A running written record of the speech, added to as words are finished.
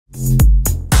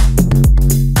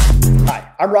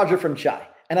I'm Roger from Chai,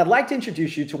 and I'd like to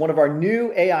introduce you to one of our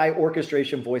new AI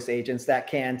orchestration voice agents that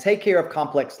can take care of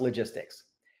complex logistics.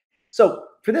 So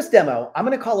for this demo, I'm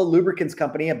going to call a lubricants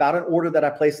company about an order that I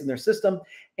placed in their system,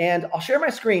 and I'll share my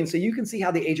screen so you can see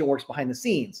how the agent works behind the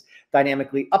scenes,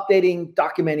 dynamically updating,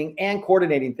 documenting, and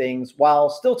coordinating things while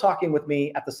still talking with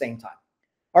me at the same time.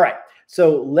 All right,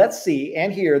 so let's see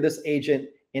and hear this agent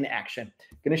in action.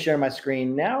 I'm going to share my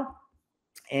screen now,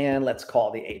 and let's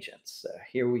call the agent. So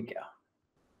here we go.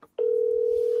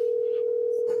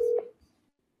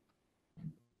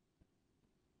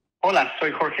 Hola, soy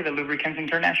Jorge de Lubricants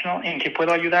International. ¿En qué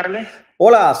puedo ayudarle?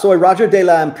 Hola, soy Roger de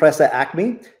la empresa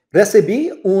Acme. Recibí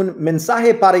un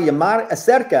mensaje para llamar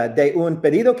acerca de un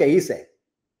pedido que hice.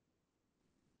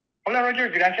 Hola, Roger.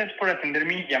 Gracias por atender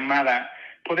mi llamada.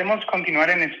 Podemos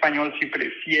continuar en español si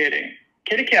prefiere.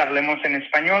 ¿Quiere que hablemos en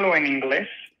español o en inglés?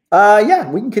 Yeah,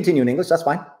 we can continue in English. That's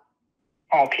fine.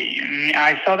 Okay.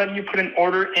 I saw that you put an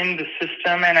order in the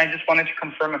system, and I just wanted to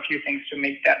confirm a few things to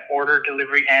make that order,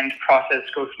 delivery, and process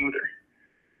go smoother.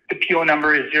 The PO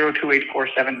number is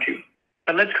 028472.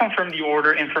 But let's confirm the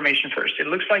order information first. It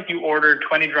looks like you ordered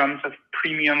 20 drums of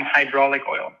premium hydraulic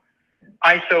oil,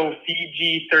 ISO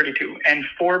VG32, and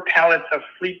 4 pallets of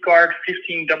Fleetguard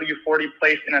 15W40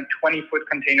 placed in a 20-foot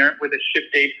container with a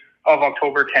ship date of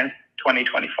October 10th,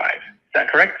 2025. Is that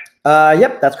correct?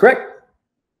 Yep, that's correct.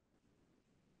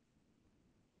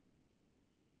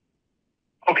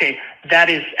 Okay, that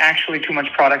is actually too much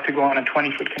product to go on a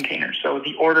 20-foot container, so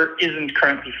the order isn't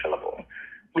currently fillable.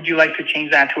 Would you like to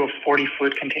change that to a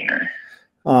 40-foot container?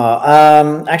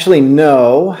 Actually,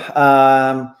 no.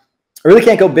 I really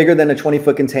can't go bigger than a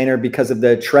 20-foot container because of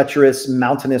the treacherous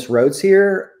mountainous roads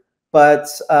here. But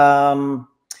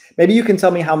maybe you can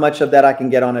tell me how much of that I can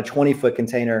get on a 20-foot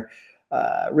container.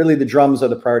 Really, the drums are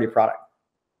the priority product.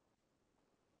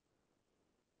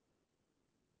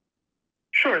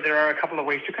 Sure, there are a couple of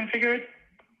ways to configure it,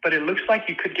 but it looks like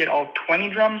you could get all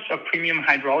 20 drums of premium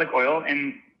hydraulic oil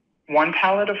and 1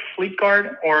 pallet of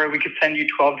Fleetguard, or we could send you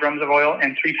 12 drums of oil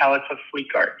and 3 pallets of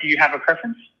Fleetguard. Do you have a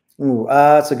preference? Ooh,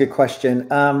 that's a good question.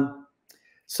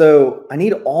 So I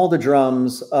need all the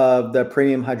drums of the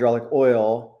premium hydraulic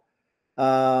oil.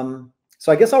 So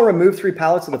I guess I'll remove 3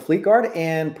 pallets of the Fleetguard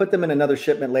and put them in another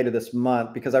shipment later this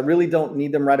month because I really don't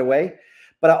need them right away.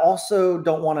 But I also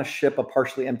don't want to ship a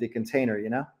partially empty container, you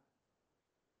know?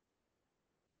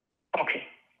 Okay,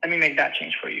 let me make that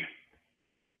change for you.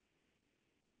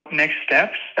 Next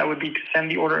steps, that would be to send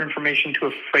the order information to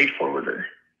a freight forwarder.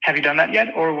 Have you done that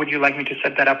yet, or would you like me to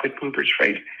set that up with Bluebridge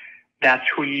Freight? That's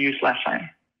who you used last time.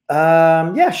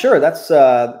 Yeah, sure. That's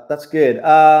good.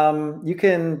 You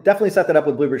can definitely set that up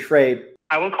with Bluebridge Freight.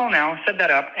 I will call now, set that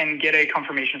up, and get a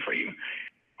confirmation for you.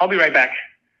 I'll be right back.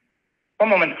 One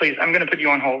moment, please. I'm going to put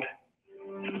you on hold.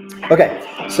 Okay,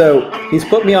 so he's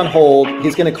put me on hold.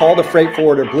 He's going to call the freight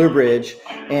forwarder, Bluebridge,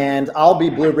 and I'll be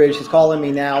Bluebridge. He's calling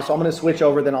me now, so I'm going to switch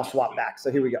over, then I'll swap back.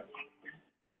 So here we go.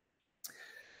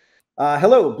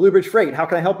 Hello, Bluebridge Freight. How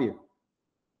can I help you?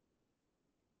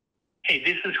 Hey,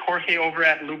 this is Jorge over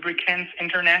at Lubricants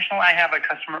International. I have a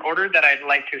customer order that I'd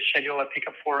like to schedule a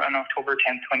pickup for on October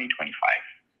 10th, 2025.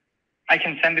 I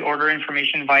can send the order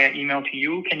information via email to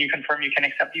you. Can you confirm you can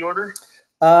accept the order?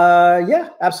 Yeah,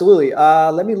 absolutely.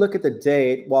 Let me look at the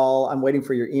date while I'm waiting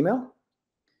for your email.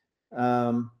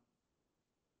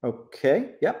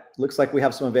 Okay, yep. Looks like we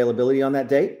have some availability on that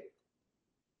date.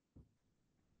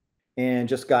 And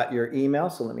just got your email,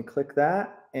 so let me click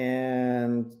that.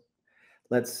 And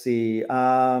let's see.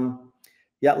 Yeah,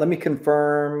 let me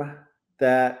confirm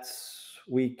that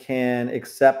we can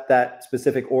accept that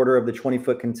specific order of the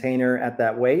 20-foot container at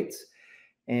that weight.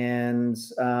 And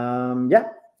yeah,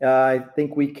 I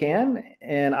think we can.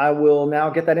 And I will now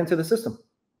get that into the system.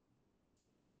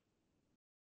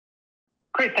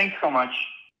 Great, thanks so much.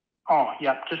 Oh,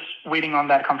 yeah, just waiting on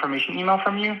that confirmation email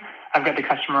from you. I've got the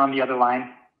customer on the other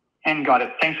line. And got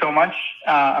it. Thanks so much.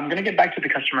 I'm going to get back to the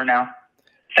customer now.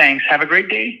 Thanks. Have a great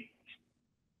day.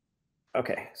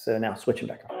 Okay, so now switching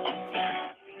back on.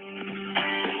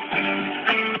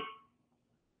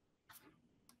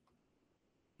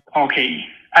 Okay,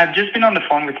 I've just been on the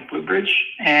phone with Bluebridge,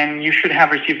 and you should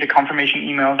have received a confirmation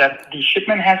email that the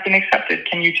shipment has been accepted.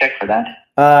 Can you check for that?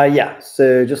 Yeah,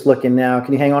 so just looking now.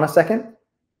 Can you hang on a second?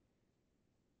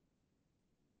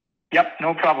 Yep,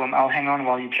 no problem. I'll hang on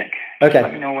while you check. Okay. Just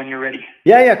let me know when you're ready.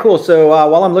 Yeah, cool. So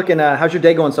while I'm looking, how's your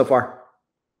day going so far?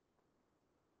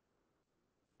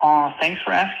 Thanks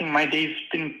for asking. My day's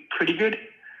been pretty good.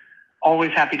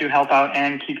 Always happy to help out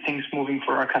and keep things moving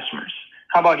for our customers.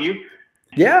 How about you?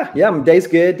 Yeah, yeah, day's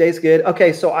good, day's good.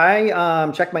 Okay, so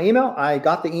I checked my email. I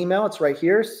got the email. It's right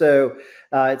here. So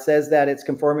it says that it's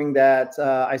confirming that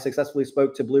I successfully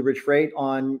spoke to Blue Ridge Freight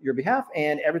on your behalf,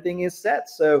 and everything is set.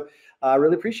 So I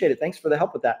really appreciate it. Thanks for the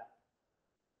help with that.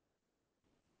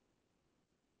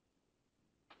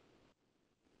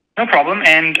 No problem.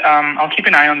 And I'll keep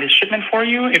an eye on this shipment for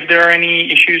you. If there are any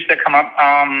issues that come up,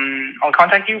 I'll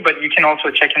contact you, but you can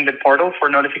also check in the portal for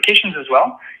notifications as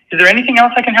well. Is there anything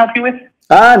else I can help you with?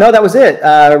 No, that was it.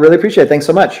 I really appreciate it. Thanks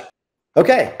so much.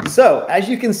 Okay, so as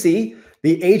you can see,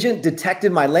 the agent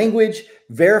detected my language,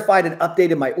 verified and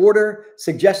updated my order,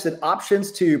 suggested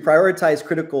options to prioritize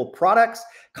critical products,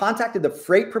 contacted the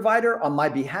freight provider on my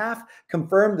behalf,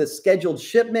 confirmed the scheduled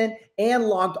shipment, and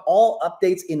logged all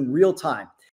updates in real time.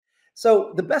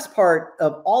 So the best part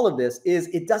of all of this is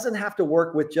it doesn't have to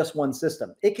work with just one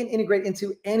system. It can integrate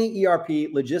into any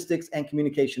ERP, logistics, and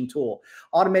communication tool,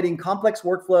 automating complex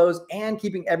workflows and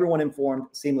keeping everyone informed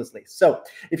seamlessly. So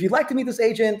if you'd like to meet this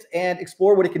agent and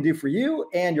explore what it can do for you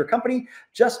and your company,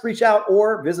 just reach out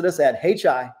or visit us at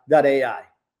hi.ai.